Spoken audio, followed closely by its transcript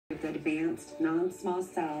with advanced non-small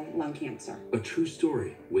cell lung cancer. A true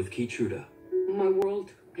story with Keytruda. My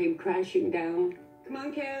world came crashing down. Come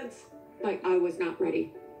on, kids. Like I was not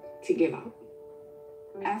ready to give up.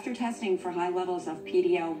 After testing for high levels of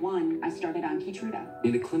PD-L1, I started on Keytruda.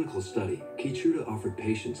 In a clinical study, Keytruda offered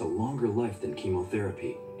patients a longer life than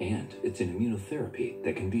chemotherapy, and it's an immunotherapy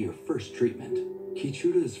that can be your first treatment.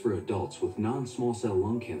 Keytruda is for adults with non-small cell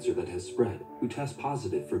lung cancer that has spread, who test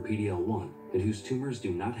positive for PD-L1, and whose tumors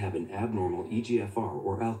do not have an abnormal EGFR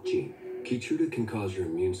or ALK gene. Keytruda can cause your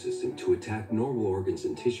immune system to attack normal organs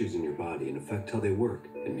and tissues in your body and affect how they work,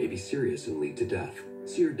 and may be serious and lead to death.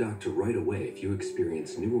 See your doctor right away if you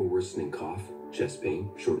experience new or worsening cough, chest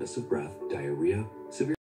pain, shortness of breath, diarrhea, severe